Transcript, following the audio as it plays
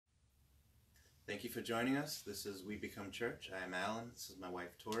Thank you for joining us. This is We Become Church. I am Alan. This is my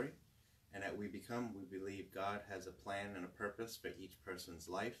wife, Tori. And at We Become, we believe God has a plan and a purpose for each person's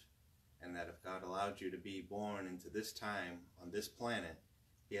life, and that if God allowed you to be born into this time on this planet,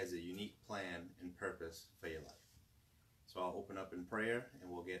 He has a unique plan and purpose for your life. So I'll open up in prayer, and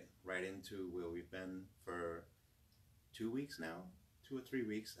we'll get right into where we've been for 2 weeks now, 2 or 3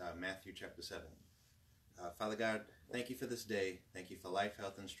 weeks, Matthew chapter 7. Father God, thank you for this day. Thank you for life,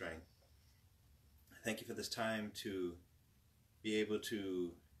 health, and strength. Thank you for this time to be able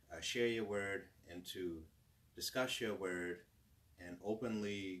to share your word and to discuss your word and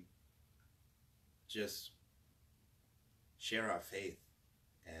openly just share our faith.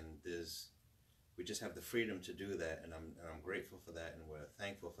 And we just have the freedom to do that, and I'm grateful for that, and we're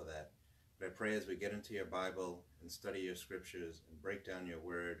thankful for that. But I pray as we get into your Bible and study your scriptures and break down your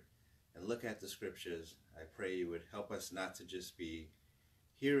word and look at the scriptures, I pray you would help us not to just be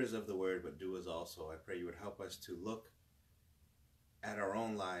hearers of the word, but doers also. I pray you would help us to look at our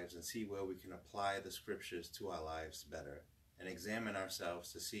own lives and see where we can apply the scriptures to our lives better, and examine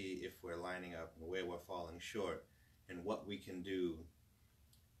ourselves to see if we're lining up and where we're falling short and what we can do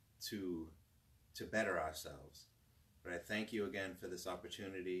to better ourselves. But I thank you again for this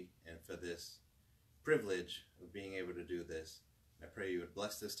opportunity and for this privilege of being able to do this. I pray you would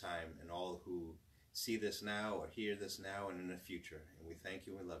bless this time and all who see this now or hear this now and in the future. And we thank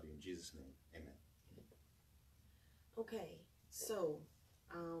you and love you. In Jesus' name, amen. Okay, so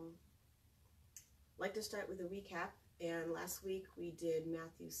I'd like to start with a recap. And last week we did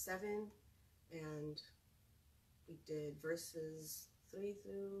Matthew 7, and we did verses 3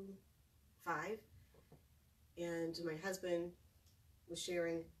 through 5. And my husband was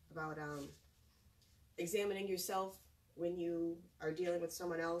sharing about examining yourself when you are dealing with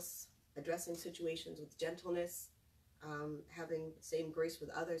someone else, addressing situations with gentleness, having the same grace with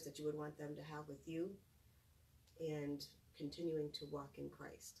others that you would want them to have with you, and continuing to walk in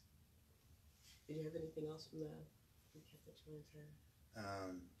Christ. Did you have anything else from the recap that you wanted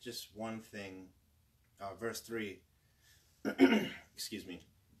to? Just one thing, verse 3, excuse me.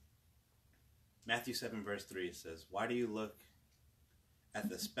 Matthew 7 verse 3 says, "Why do you look at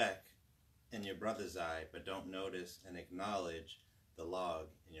the speck in your brother's eye, but don't notice and acknowledge the log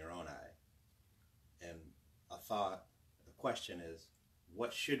in your own eye?" And the question is,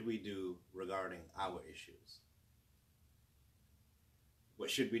 what should we do regarding our issues? What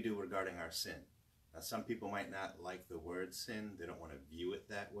should we do regarding our sin? Now, some people might not like the word sin. They don't want to view it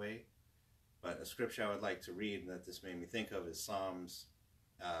that way. But a scripture I would like to read that this made me think of is Psalms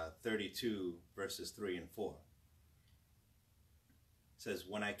 32 verses 3 and 4. It says,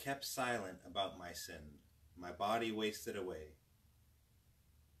 "When I kept silent about my sin, my body wasted away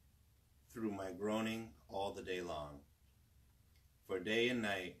through my groaning all the day long. For day and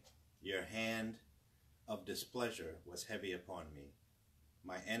night your hand of displeasure was heavy upon me.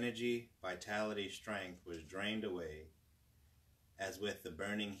 My energy, vitality, strength was drained away as with the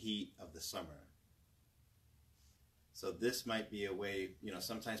burning heat of the summer." So this might be a way,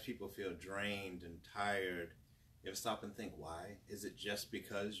 sometimes people feel drained and tired. You ever stop and think, why? Is it just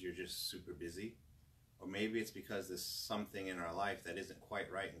because you're just super busy? Or maybe it's because there's something in our life that isn't quite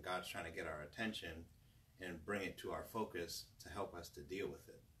right, and God's trying to get our attention and bring it to our focus to help us to deal with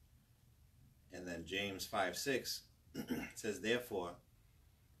it. And then James 5:6 says, "Therefore,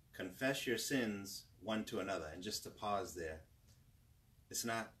 confess your sins one to another." And just to pause there, it's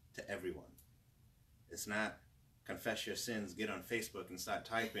not to everyone. It's not confess your sins, get on Facebook and start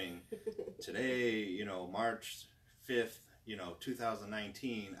typing, "Today, March 5th,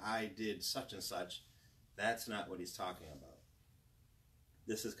 2019, I did such and such." That's not what he's talking about.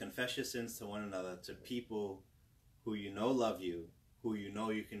 This is confess your sins to one another, to people who you know love you, who you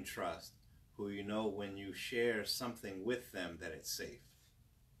know you can trust, who you know when you share something with them that it's safe,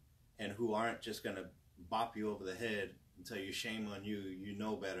 and who aren't just going to bop you over the head and tell you shame on you, you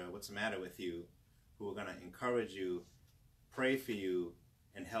know better, what's the matter with you, who are going to encourage you, pray for you,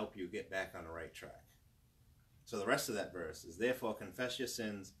 and help you get back on the right track. So the rest of that verse is, "Therefore confess your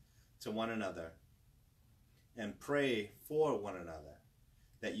sins to one another and pray for one another,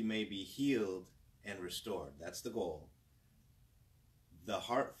 that you may be healed and restored." That's the goal. The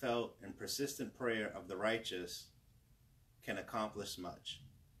heartfelt and persistent prayer of the righteous can accomplish much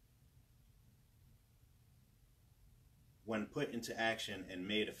when put into action and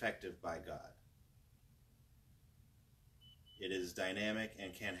made effective by God. It is dynamic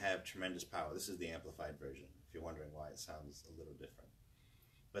and can have tremendous power. This is the amplified version, if you're wondering why it sounds a little different.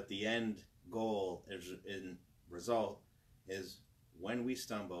 But the end goal in result is, when we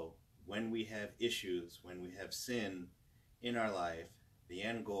stumble, when we have issues, when we have sin in our life, the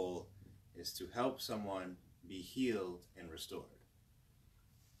end goal is to help someone be healed and restored.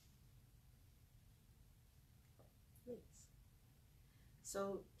 Nice.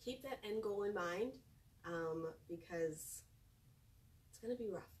 So keep that end goal in mind, because it's going to be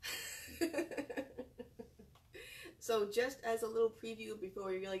rough. So just as a little preview before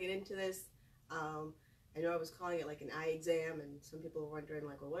we really get into this, I know I was calling it like an eye exam, and some people were wondering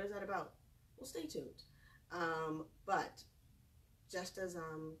like, well, what is that about? Well, stay tuned. But just as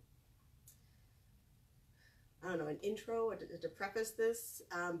I don't know, an intro or to preface this,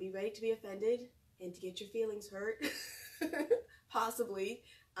 be ready to be offended and to get your feelings hurt, possibly.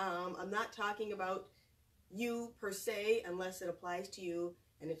 I'm not talking about you per se, unless it applies to you,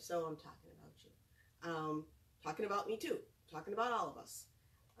 and if so, I'm talking about you. Talking about me too, talking about all of us.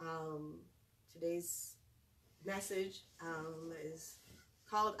 Today's message is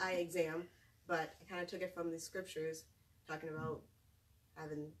called Eye Exam, but I kind of took it from the scriptures, talking about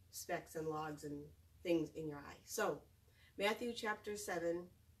having specks and logs and things in your eye. So, Matthew chapter 7,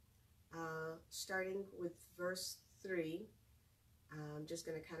 starting with verse 3. I'm just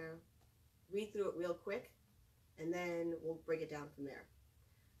going to kind of read through it real quick, and then we'll break it down from there.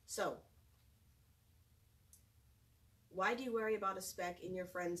 So, why do you worry about a speck in your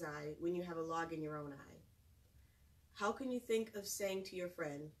friend's eye when you have a log in your own eye? How can you think of saying to your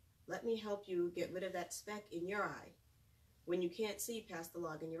friend, "Let me help you get rid of that speck in your eye," when you can't see past the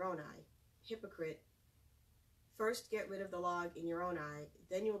log in your own eye? Hypocrite. First get rid of the log in your own eye,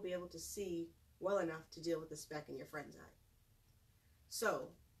 then you will be able to see well enough to deal with the speck in your friend's eye.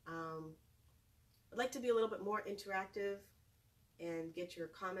 So, I'd like to be a little bit more interactive and get your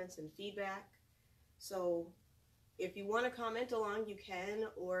comments and feedback. So, if you want to comment along, you can,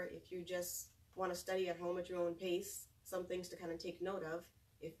 or if you just want to study at home at your own pace, some things to kind of take note of,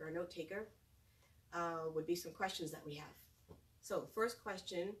 if you're a note taker, would be some questions that we have. So, first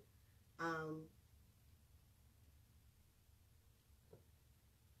question,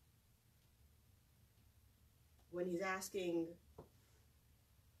 when he's asking,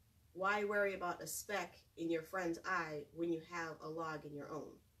 why worry about a speck in your friend's eye when you have a log in your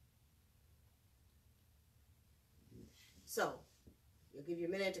own? So, you'll give you a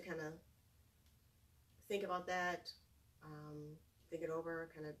minute to kind of think about that, think it over,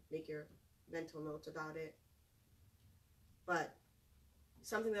 kind of make your mental notes about it. But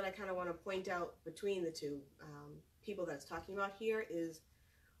something that I kind of want to point out between the two people that's talking about here is,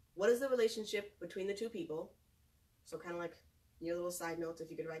 what is the relationship between the two people? So kind of like your little side notes, if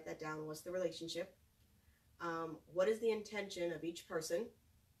you could write that down, what's the relationship? What is the intention of each person?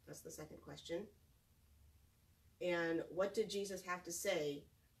 That's the second question. And what did Jesus have to say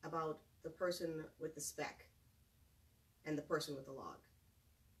about the person with the speck and the person with the log?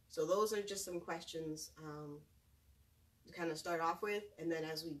 So those are just some questions to kind of start off with. And then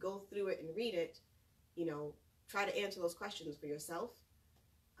as we go through it and read it, you know, try to answer those questions for yourself.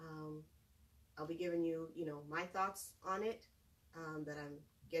 I'll be giving you, you know, my thoughts on it that I'm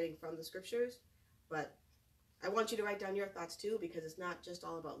getting from the scriptures. But I want you to write down your thoughts too, because it's not just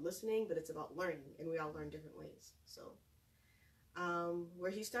all about listening, but it's about learning, and we all learn different ways. So,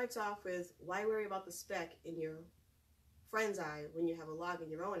 where he starts off with, why worry about the speck in your friend's eye when you have a log in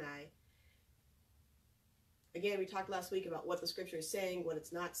your own eye? Again, we talked last week about what the scripture is saying, what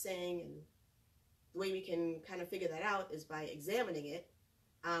it's not saying, and the way we can kind of figure that out is by examining it,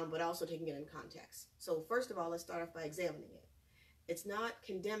 but also taking it in context. So first of all, let's start off by examining it. It's not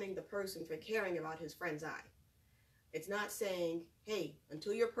condemning the person for caring about his friend's eye. It's not saying, hey,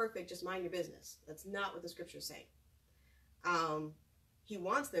 until you're perfect, just mind your business. That's not what the scripture's saying. He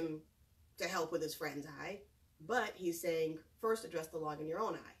wants them to help with his friend's eye, but he's saying, first address the log in your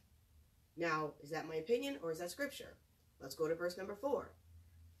own eye. Now, is that my opinion or is that scripture? Let's go to verse number 4.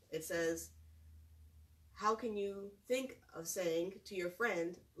 It says, how can you think of saying to your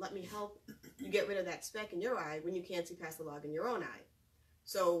friend, let me help you get rid of that speck in your eye when you can't see past the log in your own eye?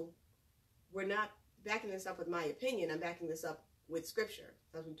 So we're not backing this up with my opinion. I'm backing this up with scripture.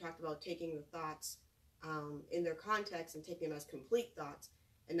 As we talked about taking the thoughts in their context and taking them as complete thoughts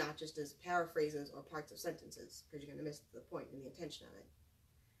and not just as paraphrases or parts of sentences, because you're going to miss the point and the intention of it.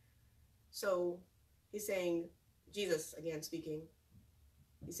 So he's saying, Jesus again speaking,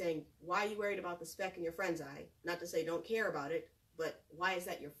 he's saying, why are you worried about the speck in your friend's eye? Not to say don't care about it, but why is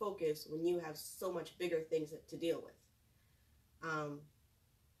that your focus when you have so much bigger things to deal with?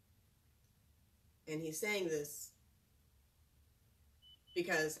 And he's saying this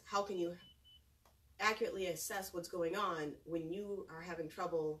because how can you accurately assess what's going on when you are having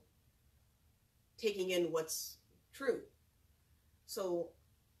trouble taking in what's true? So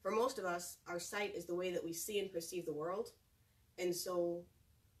for most of us, our sight is the way that we see and perceive the world. And so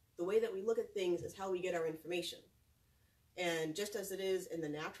the way that we look at things is how we get our information. And just as it is in the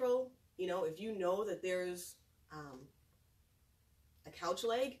natural, you know, if you know that there's a couch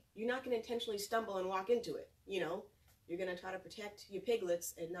leg, you're not going to intentionally stumble and walk into it. You know, you're going to try to protect your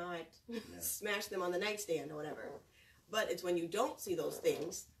piglets and not smash them on the nightstand or whatever. But it's when you don't see those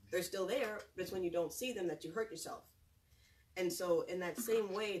things, they're still there, but it's when you don't see them that you hurt yourself. And so in that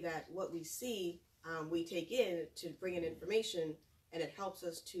same way that what we see, we take in to bring in information, and it helps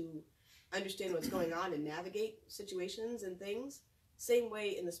us to understand what's going on and navigate situations and things, same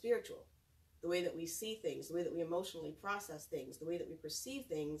way in the spiritual. The way that we see things, the way that we emotionally process things, the way that we perceive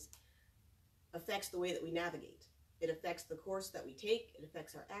things affects the way that we navigate. It affects the course that we take, it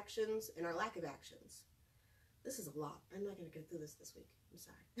affects our actions and our lack of actions. This is a lot. I'm not going to get through this week. I'm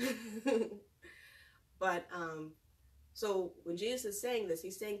sorry. But, so when Jesus is saying this,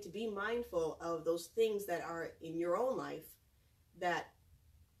 he's saying to be mindful of those things that are in your own life that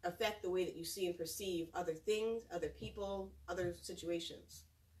affect the way that you see and perceive other things, other people, other situations.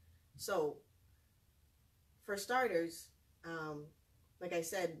 So, for starters, like I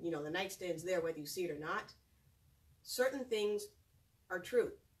said, you know, the nightstand's there whether you see it or not. Certain things are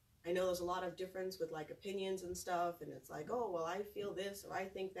true. I know there's a lot of difference with like opinions and stuff, and it's like, oh, well, I feel this or I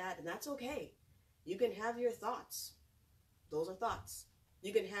think that, and that's okay. You can have your thoughts. Those are thoughts.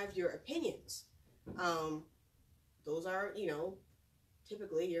 You can have your opinions. Those are, you know,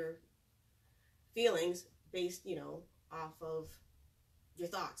 typically your feelings based, you know, off of your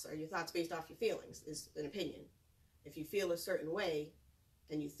thoughts, or your thoughts based off your feelings is an opinion. If you feel a certain way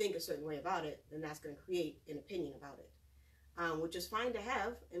and you think a certain way about it, then that's going to create an opinion about it, which is fine to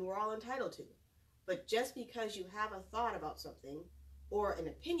have, and we're all entitled to. But just because you have a thought about something, or an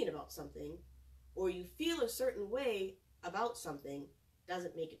opinion about something, or you feel a certain way about something,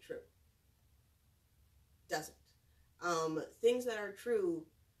 doesn't make it true. Doesn't. Things that are true.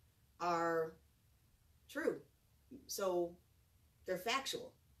 So they're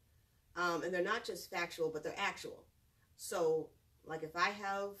factual. And they're not just factual, but they're actual. So, like if I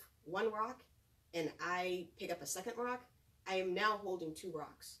have one rock and I pick up a second rock, I am now holding two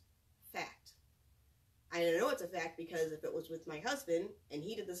rocks. Fact. I know it's a fact because if it was with my husband and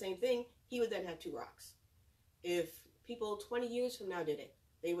he did the same thing, he would then have two rocks. If people 20 years from now did it,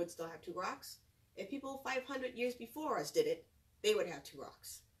 they would still have two rocks. If people 500 years before us did it, they would have two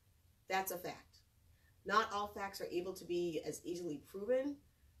rocks. That's a fact. Not all facts are able to be as easily proven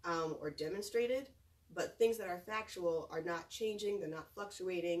or demonstrated, but things that are factual are not changing, they're not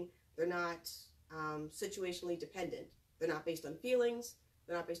fluctuating, they're not situationally dependent. They're not based on feelings,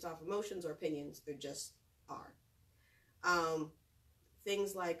 they're not based off emotions or opinions, they just are.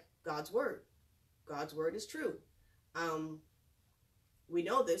 Things like God's Word. God's Word is true. We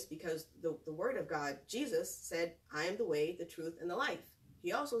know this because the Word of God, Jesus said, I am the way, the truth, and the life.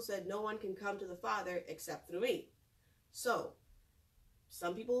 He also said, no one can come to the Father except through me. So,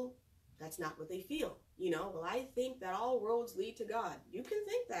 some people, that's not what they feel. You know, well, I think that all roads lead to God. You can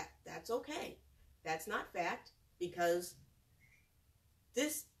think that. That's okay. That's not fact, because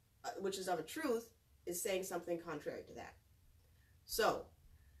this, which is of a truth, is saying something contrary to that. So,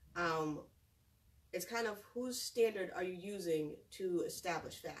 it's kind of whose standard are you using to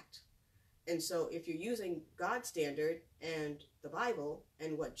establish fact? And so if you're using God's standard and the Bible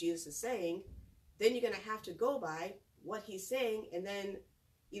and what Jesus is saying, then you're going to have to go by what he's saying and then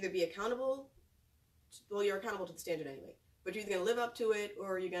either be accountable, well, you're accountable to the standard anyway, but you're either going to live up to it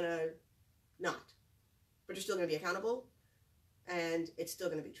or you're going to not. But you're still going to be accountable, and it's still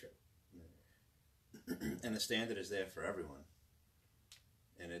going to be true. And the standard is there for everyone.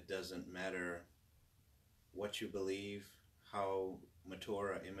 And it doesn't matter what you believe, how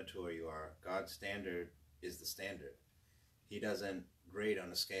mature or immature you are. God's standard is the standard. He doesn't grade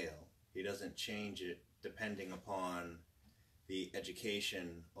on a scale. He doesn't change it depending upon the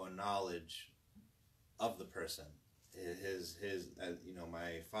education or knowledge of the person. You know,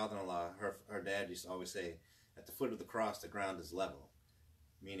 my father-in-law, her dad used to always say, at the foot of the cross, the ground is level.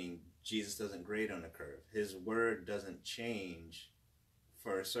 Meaning, Jesus doesn't grade on a curve. His word doesn't change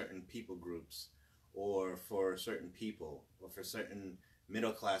for certain people groups, or for certain people, or for certain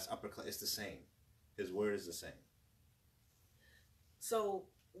middle class, upper class. It's the same. His word is the same. So,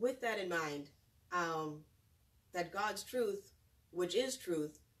 with that in mind, that God's truth, which is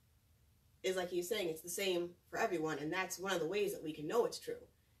truth, is like he's saying, it's the same for everyone, and that's one of the ways that we can know it's true.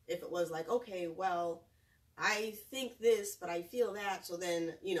 If it was like, okay, well, I think this, but I feel that, so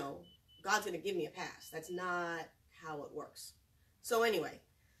then, you know, God's going to give me a pass. That's not how it works. So anyway,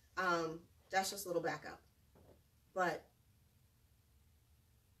 that's just a little backup. But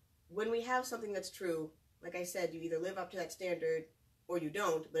when we have something that's true, like I said, you either live up to that standard or you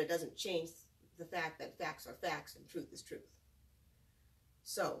don't, but it doesn't change the fact that facts are facts and truth is truth.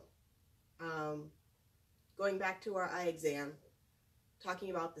 So, going back to our eye exam, talking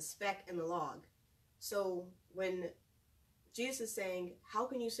about the speck and the log. So when Jesus is saying, how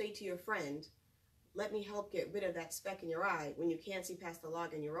can you say to your friend, let me help get rid of that speck in your eye when you can't see past the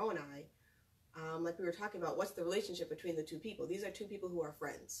log in your own eye? Like we were talking about, what's the relationship between the two people? These are two people who are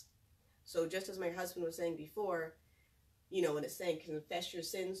friends. So just as my husband was saying before, you know, when it's saying confess your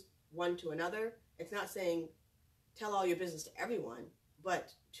sins one to another, it's not saying tell all your business to everyone,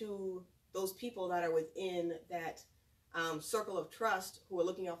 but to those people that are within that circle of trust who are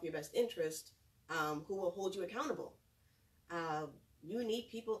looking out for your best interest, who will hold you accountable. You need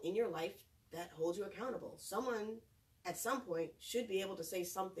people in your life that hold you accountable. Someone at some point should be able to say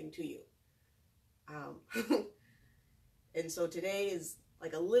something to you. And so today is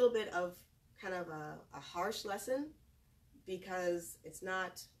like a little bit of kind of a harsh lesson, because it's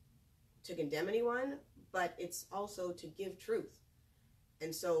not to condemn anyone, but it's also to give truth.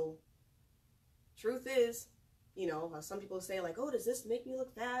 And so truth is, you know, some people say like, oh, does this make me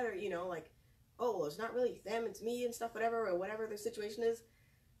look fat? Or, you know, like, oh, well, it's not really them, it's me and stuff, whatever, or whatever the situation is.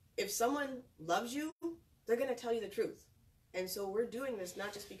 If someone loves you, they're going to tell you the truth. And so we're doing this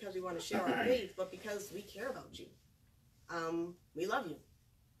not just because we want to share our faith, but because we care about you. We love you.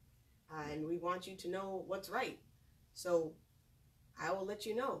 And we want you to know what's right. So I will let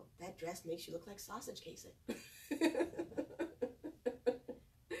you know that dress makes you look like sausage casing.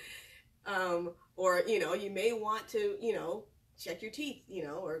 Or, you know, you may want to, you know, check your teeth, you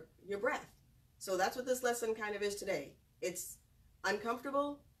know, or your breath. So that's what this lesson kind of is today. It's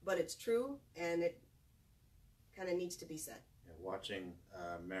uncomfortable, but it's true, and it kind of needs to be said. Yeah, watching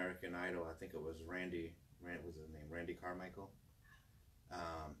American Idol, I think it was Randy was his name, Randy Carmichael.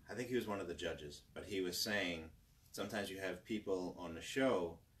 I think he was one of the judges, but he was saying sometimes you have people on the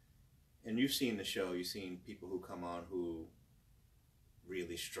show, and you've seen the show, you've seen people who come on who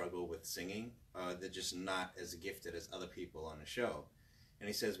really struggle with singing. They're just not as gifted as other people on the show. And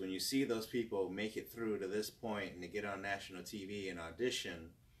he says when you see those people make it through to this point and they get on national TV and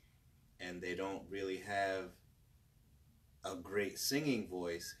audition, and they don't really have a great singing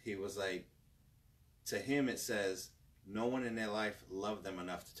voice, he was like, to him it says no one in their life loved them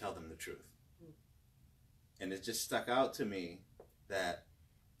enough to tell them the truth. And it just stuck out to me that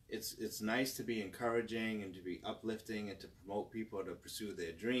it's nice to be encouraging and to be uplifting and to promote people to pursue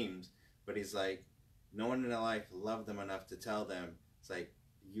their dreams, but he's like, no one in their life loved them enough to tell them, it's like,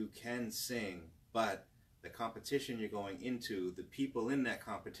 you can sing, but the competition you're going into, the people in that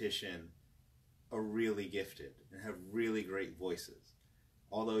competition are really gifted and have really great voices.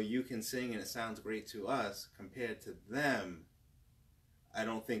 Although you can sing and it sounds great to us, compared to them, I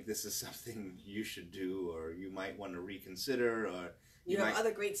don't think this is something you should do, or you might want to reconsider, or you have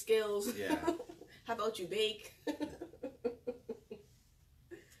other great skills. Yeah. How about you bake?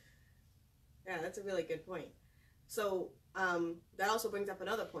 Yeah, that's a really good point. So that also brings up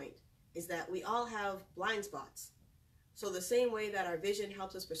another point, is that we all have blind spots. So the same way that our vision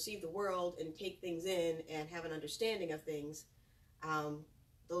helps us perceive the world and take things in and have an understanding of things,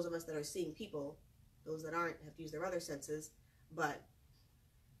 those of us that are seeing people, those that aren't have to use their other senses, but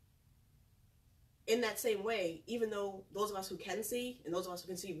in that same way, even though those of us who can see and those of us who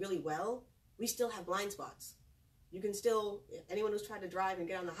can see really well, we still have blind spots. You can still, anyone who's tried to drive and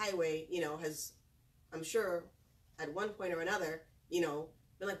get on the highway, you know, has, I'm sure, at one point or another, you know,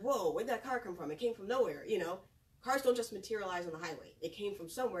 been like, whoa, where'd that car come from? It came from nowhere, you know. Cars don't just materialize on the highway. It came from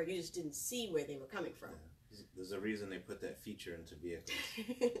somewhere, you just didn't see where they were coming from. Yeah. There's a reason they put that feature into vehicles.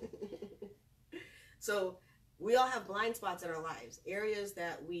 So we all have blind spots in our lives, areas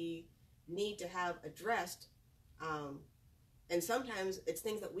that we need to have addressed, and sometimes it's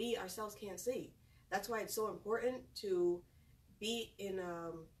things that we ourselves can't see. That's why it's so important to be in,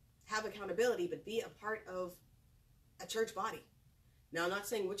 have accountability, but be a part of a church body. Now, I'm not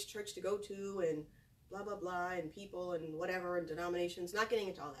saying which church to go to and blah, blah, blah, and people and whatever, and denominations, not getting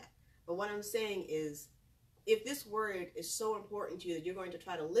into all that. But what I'm saying is, if this word is so important to you that you're going to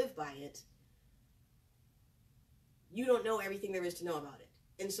try to live by it, you don't know everything there is to know about it.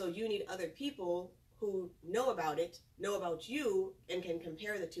 And so you need other people who know about it, know about you, and can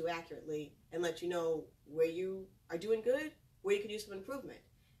compare the two accurately and let you know where you are doing good, where you could use some improvement.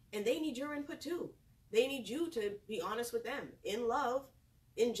 And they need your input too. They need you to be honest with them in love,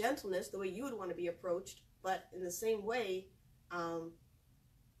 in gentleness, the way you would want to be approached, but in the same way,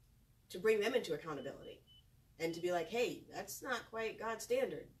 to bring them into accountability and to be like, hey, that's not quite God's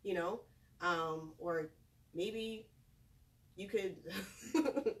standard, you know? Or maybe you could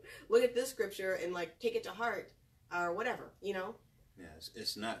look at this scripture and like take it to heart or whatever, you know? Yes,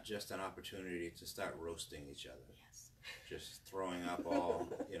 it's not just an opportunity to start roasting each other. Yes. Just throwing up all,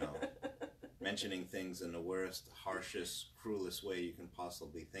 mentioning things in the worst, harshest, cruelest way you can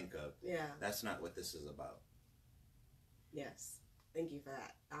possibly think of. Yeah. That's not what this is about. Yes. Thank you for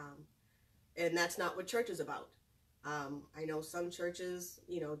that. And that's not what church is about. I know some churches,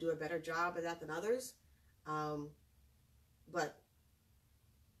 do a better job of that than others. But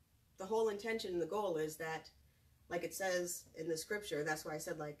the whole intention and the goal is that, like it says in the scripture, that's why I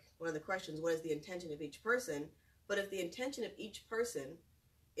said, like, one of the questions, what is the intention of each person? But if the intention of each person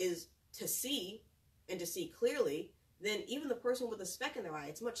is to see and to see clearly, then even the person with a speck in their eye,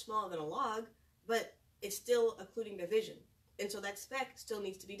 it's much smaller than a log, but it's still occluding their vision. And so that speck still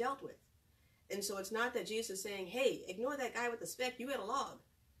needs to be dealt with. And so it's not that Jesus is saying, hey, ignore that guy with the speck, you got a log.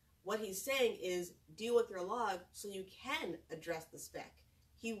 What he's saying is deal with your log so you can address the speck.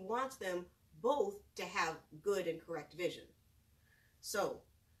 He wants them both to have good and correct vision. So,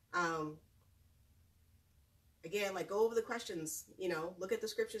 again, like, go over the questions, look at the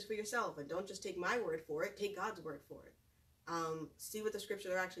scriptures for yourself, and don't just take my word for it, take God's word for it. See what the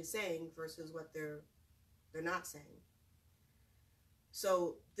scriptures are actually saying versus what they're not saying.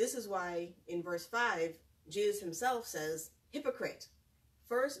 So this is why in verse 5, Jesus himself says, hypocrite,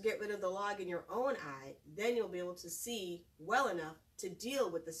 first get rid of the log in your own eye, then you'll be able to see well enough to deal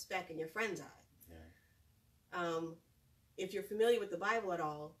with the speck in your friend's eye. Yeah. If you're familiar with the Bible at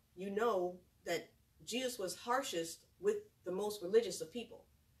all, you know that Jesus was harshest with the most religious of people.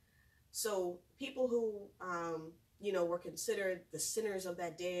 So people who, were considered the sinners of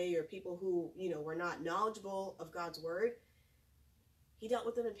that day, or people who, were not knowledgeable of God's word, he dealt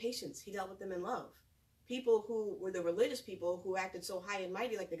with them in patience. He dealt with them in love. People who were the religious people who acted so high and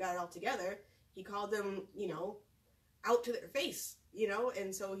mighty, like they got it all together, he called them, out to their face,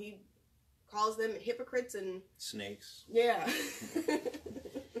 and so he calls them hypocrites and snakes. Yeah.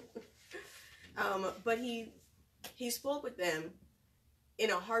 But he spoke with them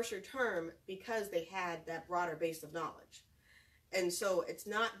in a harsher term because they had that broader base of knowledge. And so it's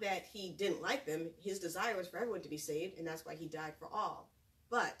not that he didn't like them. His desire was for everyone to be saved, and that's why he died for all.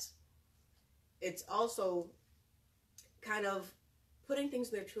 But it's also kind of putting things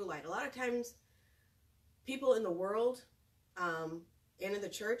in their true light. A lot of times, people in the world and in the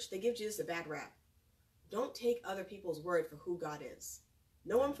church, they give Jesus a bad rap. Don't take other people's word for who God is.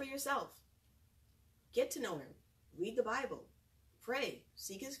 Know him for yourself. Get to know him. Read the Bible. Pray.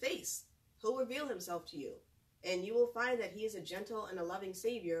 Seek his face. He'll reveal himself to you. And you will find that he is a gentle and a loving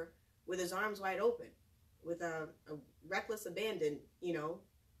Savior with his arms wide open, with a reckless abandon,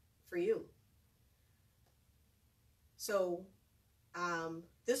 for you. So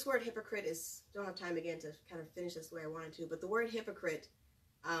this word hypocrite don't have time again to kind of finish this the way I wanted to, but the word hypocrite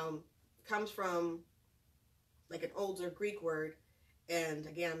comes from like an older Greek word. And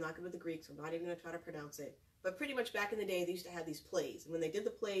again, I'm not good with the Greek, so I'm not even going to try to pronounce it. But pretty much back in the day, they used to have these plays. And when they did the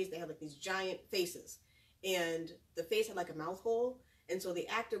plays, they had like these giant faces. And the face had like a mouth hole. And so the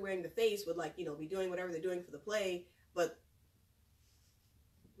actor wearing the face would be doing whatever they're doing for the play. But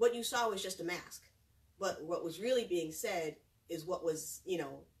what you saw was just a mask. But what was really being said is what was,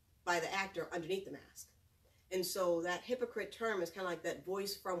 by the actor underneath the mask. And so that hypocrite term is kind of like that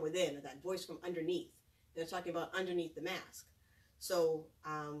voice from within, or that voice from underneath. And they're talking about underneath the mask. So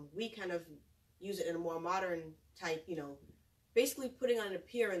we kind of use it in a more modern type, basically putting on an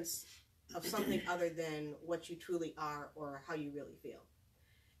appearance of something other than what you truly are or how you really feel.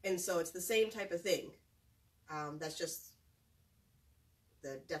 And so it's the same type of thing. That's just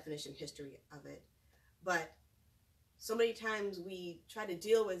the definition history of it. But so many times we try to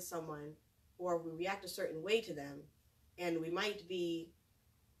deal with someone or we react a certain way to them, and we might be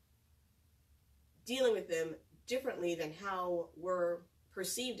dealing with them differently than how we're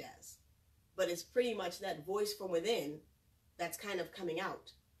perceived as. But it's pretty much that voice from within that's kind of coming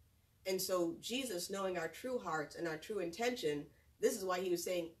out. And so Jesus, knowing our true hearts and our true intention, this is why he was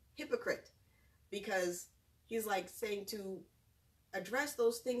saying hypocrite, because he's like saying to address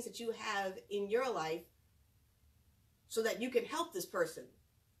those things that you have in your life so that you can help this person.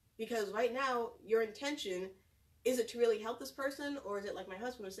 Because right now, your intention, is it to really help this person, or is it, like my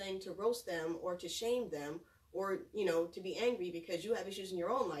husband was saying, to roast them or to shame them, or, to be angry because you have issues in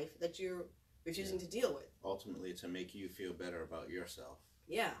your own life that you're refusing to deal with? Ultimately, to make you feel better about yourself.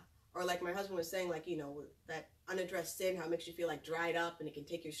 Yeah. Or like my husband was saying, that unaddressed sin, how it makes you feel like dried up and it can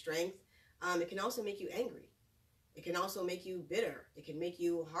take your strength. It can also make you angry. It can also make you bitter. It can make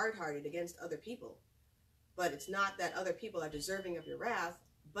you hard-hearted against other people. But it's not that other people are deserving of your wrath,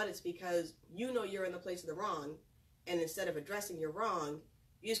 but it's because you're in the place of the wrong, and instead of addressing your wrong,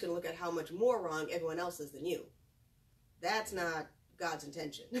 you're just going to look at how much more wrong everyone else is than you. That's not God's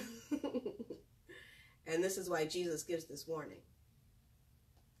intention. And this is why Jesus gives this warning.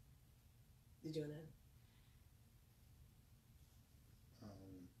 Did you want to?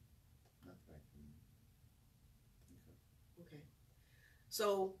 Not that I can think of. Okay.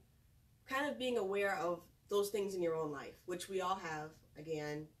 So, kind of being aware of those things in your own life, which we all have.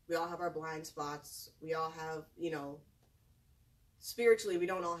 Again, we all have our blind spots. We all have, spiritually, we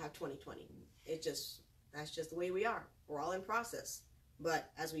don't all have 20/20. That's just the way we are. We're all in process.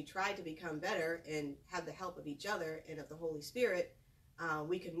 But as we try to become better and have the help of each other and of the Holy Spirit,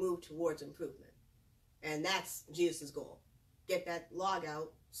 we can move towards improvement. And that's Jesus' goal. Get that log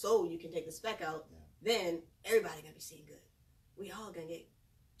out so you can take the speck out. Yeah. Then everybody going to be seeing good. We all going to get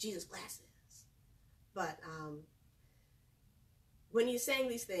Jesus glasses. But when you're saying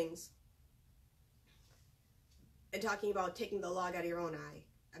these things and talking about taking the log out of your own eye,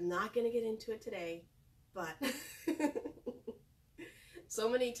 I'm not going to get into it today, but so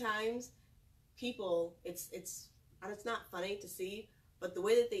many times people, it's not funny to see, but the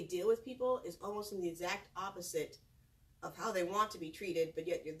way that they deal with people is almost in the exact opposite of how they want to be treated, but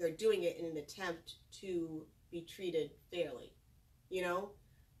yet they're doing it in an attempt to be treated fairly.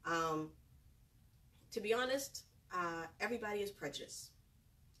 To be honest, everybody is prejudiced.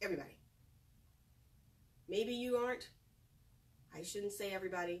 Everybody. Maybe you aren't. I shouldn't say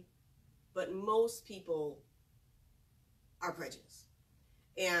everybody, but most people are prejudiced.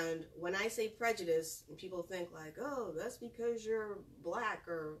 And when I say prejudice, and people think like, oh, that's because you're black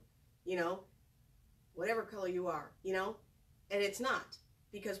or, whatever color you are, and it's not.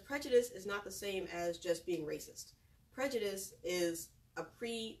 Because prejudice is not the same as just being racist. Prejudice is a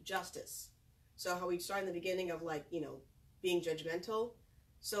prejustice. So how we started in the beginning of being judgmental.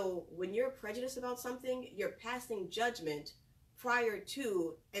 So when you're prejudiced about something, you're passing judgment prior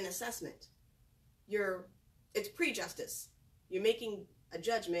to an assessment. It's prejustice. You're making a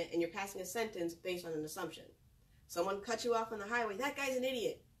judgment and you're passing a sentence based on an assumption. Someone cut you off on the highway. That guy's an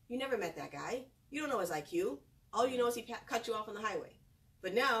idiot. You never met that guy. You don't know his IQ. All you know is he cut you off on the highway.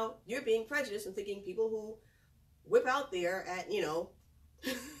 But now you're being prejudiced and thinking people who whip out there at,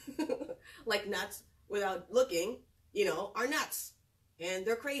 like nuts without looking, are nuts. And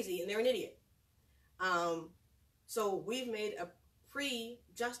they're crazy and they're an idiot. So we've made a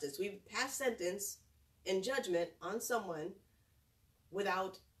pre-justice. We've passed sentence and judgment on someone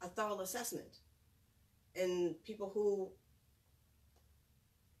without a thorough assessment. And people who,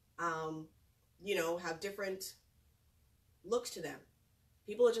 have different looks to them.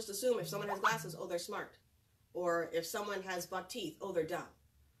 People will just assume if someone has glasses, oh, they're smart. Or if someone has buck teeth, oh, they're dumb.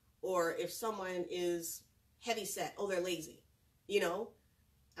 Or if someone is heavy set, oh, they're lazy.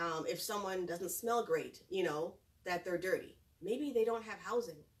 If someone doesn't smell great, that they're dirty. Maybe they don't have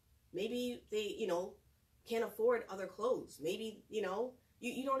housing. Maybe they, can't afford other clothes. Maybe, you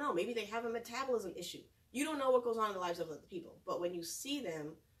don't know. Maybe they have a metabolism issue. You don't know what goes on in the lives of other people. But when you see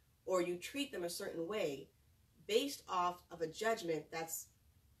them or you treat them a certain way based off of a judgment that's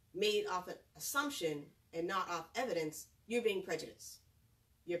made off an assumption and not off evidence, you're being prejudiced.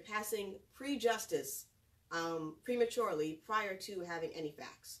 You're passing prejustice prematurely prior to having any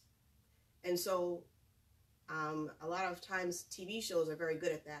facts. And so a lot of times TV shows are very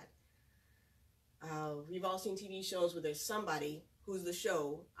good at that. We've all seen TV shows where there's somebody who's the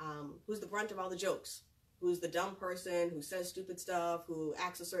show, who's the brunt of all the jokes, who's the dumb person, who says stupid stuff, who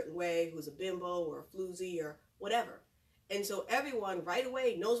acts a certain way, who's a bimbo or a floozy or whatever. And so everyone right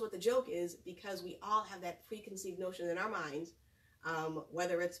away knows what the joke is because we all have that preconceived notion in our minds,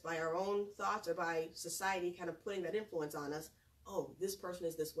 whether it's by our own thoughts or by society kind of putting that influence on us. Oh, this person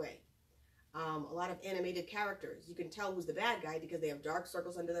is this way. A lot of animated characters, you can tell who's the bad guy because they have dark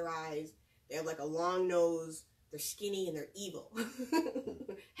circles under their eyes. They have like a long nose. They're skinny and they're evil.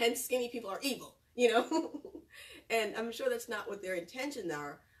 Hence, skinny people are evil, And I'm sure that's not what their intentions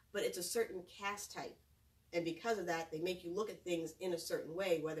are, but it's a certain caste type. And because of that, they make you look at things in a certain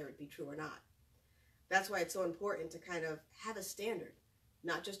way, whether it be true or not. That's why it's so important to kind of have a standard,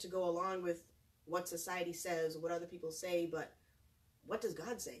 not just to go along with what society says, what other people say, but what does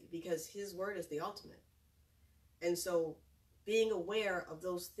God say? Because his word is the ultimate. And so being aware of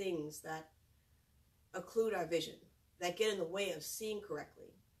those things that occlude our vision, that get in the way of seeing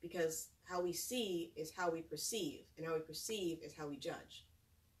correctly, because how we see is how we perceive, and how we perceive is how we judge.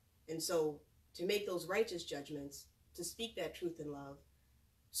 And so to make those righteous judgments, to speak that truth in love,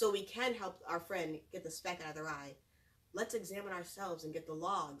 so we can help our friend get the speck out of their eye, let's examine ourselves and get the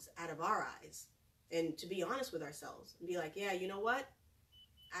logs out of our eyes, and to be honest with ourselves and be like, yeah, you know what?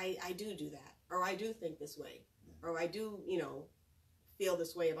 I do that, or I do think this way, or I do, feel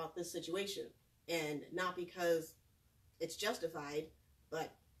this way about this situation, and not because it's justified,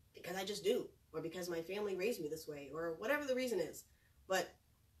 but because I just do, or because my family raised me this way, or whatever the reason is. But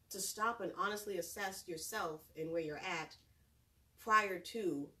to stop and honestly assess yourself and where you're at prior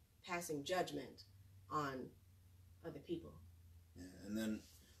to passing judgment on other people. Yeah, and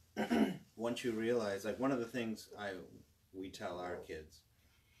then once you realize, like, one of the things we tell our kids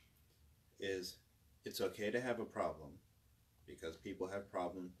is it's okay to have a problem, because people have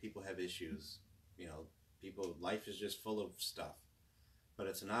problems, people have issues, life is just full of stuff. But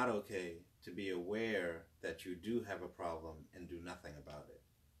it's not okay to be aware that you do have a problem and do nothing about it.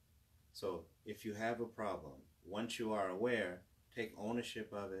 So if you have a problem, once you are aware, take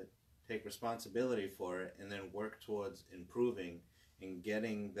ownership of it, take responsibility for it, and then work towards improving and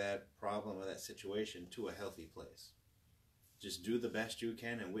getting that problem or that situation to a healthy place. Just do the best you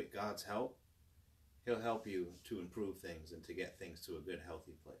can, and with God's help, He'll help you to improve things and to get things to a good,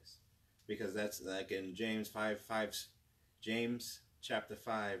 healthy place. Because that's like in James chapter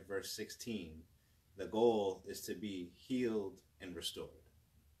 5, verse 16, the goal is to be healed and restored.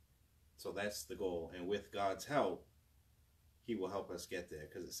 So that's the goal. And with God's help, He will help us get there.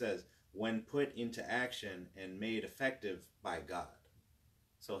 Because it says, when put into action and made effective by God.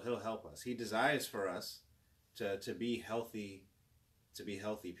 So He'll help us. He desires for us to be healthy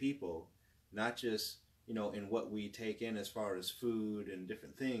people, not just, in what we take in as far as food and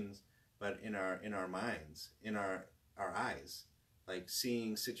different things, but in our minds, in our eyes, like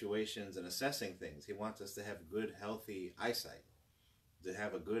seeing situations and assessing things. He wants us to have good, healthy eyesight, to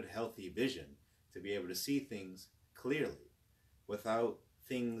have a good, healthy vision, to be able to see things clearly without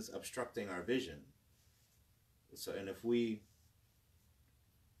things obstructing our vision. So, and if we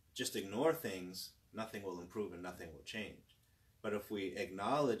just ignore things, nothing will improve and nothing will change. But if we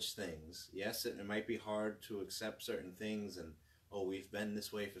acknowledge things, yes, it might be hard to accept certain things, and, oh, we've been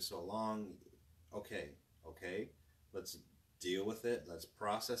this way for so long. Okay, let's deal with it. Let's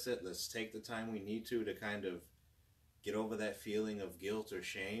process it. Let's take the time we need to kind of get over that feeling of guilt or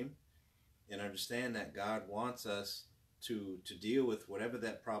shame, and understand that God wants us to deal with whatever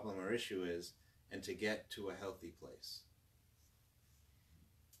that problem or issue is, and to get to a healthy place.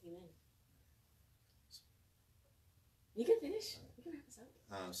 Amen. You can finish. You can wrap us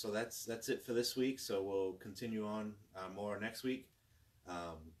up. So that's it for this week. So we'll continue on more next week.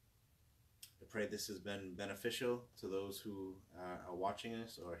 I pray this has been beneficial to those who are watching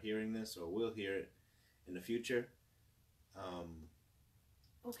this or hearing this or will hear it in the future.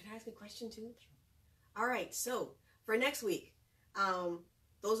 Can I ask a question too? All right. So for next week,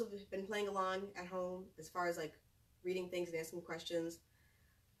 those who have been playing along at home, as far as like reading things and asking questions,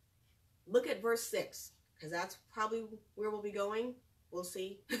 look at verse 6. Because that's probably where we'll be going. We'll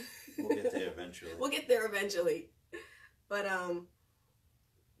see. We'll get there eventually. We'll get there eventually. But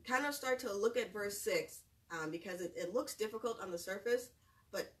kind of start to look at verse 6 because it looks difficult on the surface.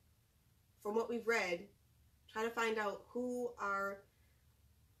 But from what we've read, try to find out who are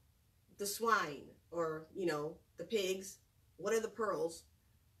the swine or, the pigs. What are the pearls?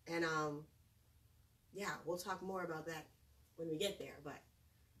 And, we'll talk more about that when we get there. But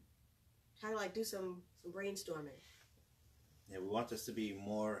kind of like do some brainstorming. Yeah, we want this to be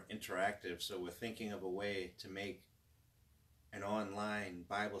more interactive, so we're thinking of a way to make an online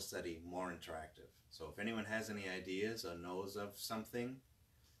Bible study more interactive. So if anyone has any ideas or knows of something,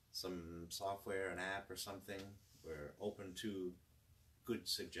 some software, an app or something, we're open to good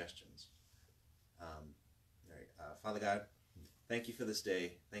suggestions. Father God, thank you for this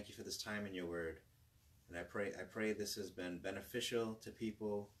day. Thank you for this time in your word. And I pray this has been beneficial to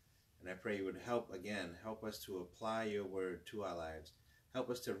people. And I pray you would help us to apply your word to our lives.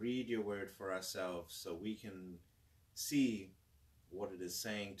 Help us to read your word for ourselves so we can see what it is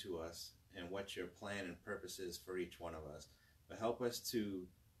saying to us and what your plan and purpose is for each one of us. But help us to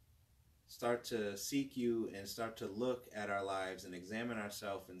start to seek you and start to look at our lives and examine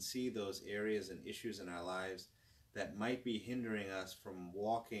ourselves and see those areas and issues in our lives that might be hindering us from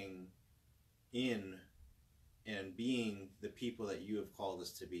walking in and being the people that you have called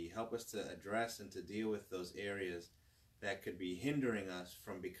us to be. Help us to address and to deal with those areas that could be hindering us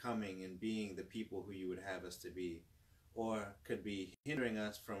from becoming and being the people who you would have us to be, or could be hindering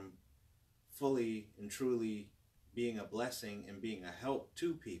us from fully and truly being a blessing and being a help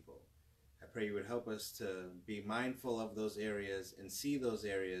to people. I pray you would help us to be mindful of those areas and see those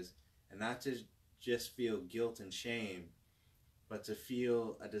areas and not to just feel guilt and shame, but to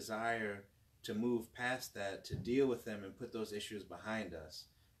feel a desire to move past that, to deal with them and put those issues behind us,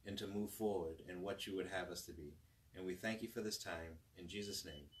 and to move forward in what you would have us to be. And we thank you for this time. In Jesus'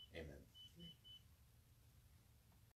 name, amen.